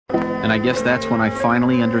And I guess that's when I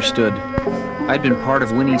finally understood. I'd been part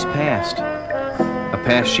of Winnie's past. A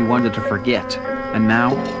past she wanted to forget. And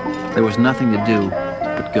now, there was nothing to do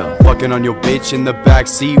but go. Fucking on your bitch in the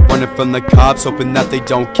backseat, running from the cops, hoping that they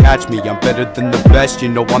don't catch me. I'm better than the best, you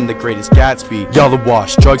know I'm the greatest Gatsby. Y'all the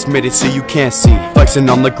wash, drugs made it so you can't see. Flexing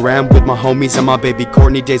on the gram with my homies and my baby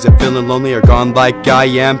Courtney. Days of feeling lonely are gone like I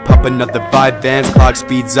am. Pop another 5 vans, clock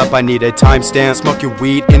speeds up, I need a timestamp. Smoking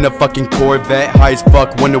weed in a fucking Corvette, high as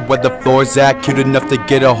fuck, wonder where the floor's at. Cute enough to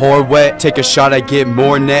get a whore wet, take a shot, I get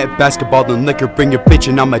more net. Basketball and liquor, bring your bitch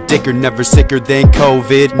and I'm a dicker. Never sicker than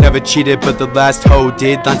COVID, never cheated but the last hoe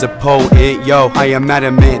did. Lines of poet, yo, I am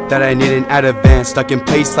adamant that I need an Ativan. Stuck in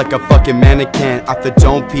place like a fucking mannequin. Off the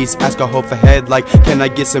dome piece, ask a hoe for head like, can I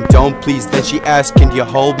get some dome please? Then she asked, can you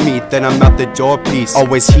hold me? Then I'm out the door piece.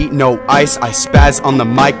 Always heat, no ice, I spaz on the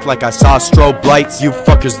mic like I saw strobe lights. You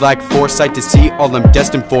fuckers lack foresight to see all I'm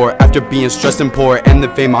destined for, after being stressed and poor and the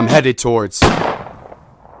fame I'm headed towards.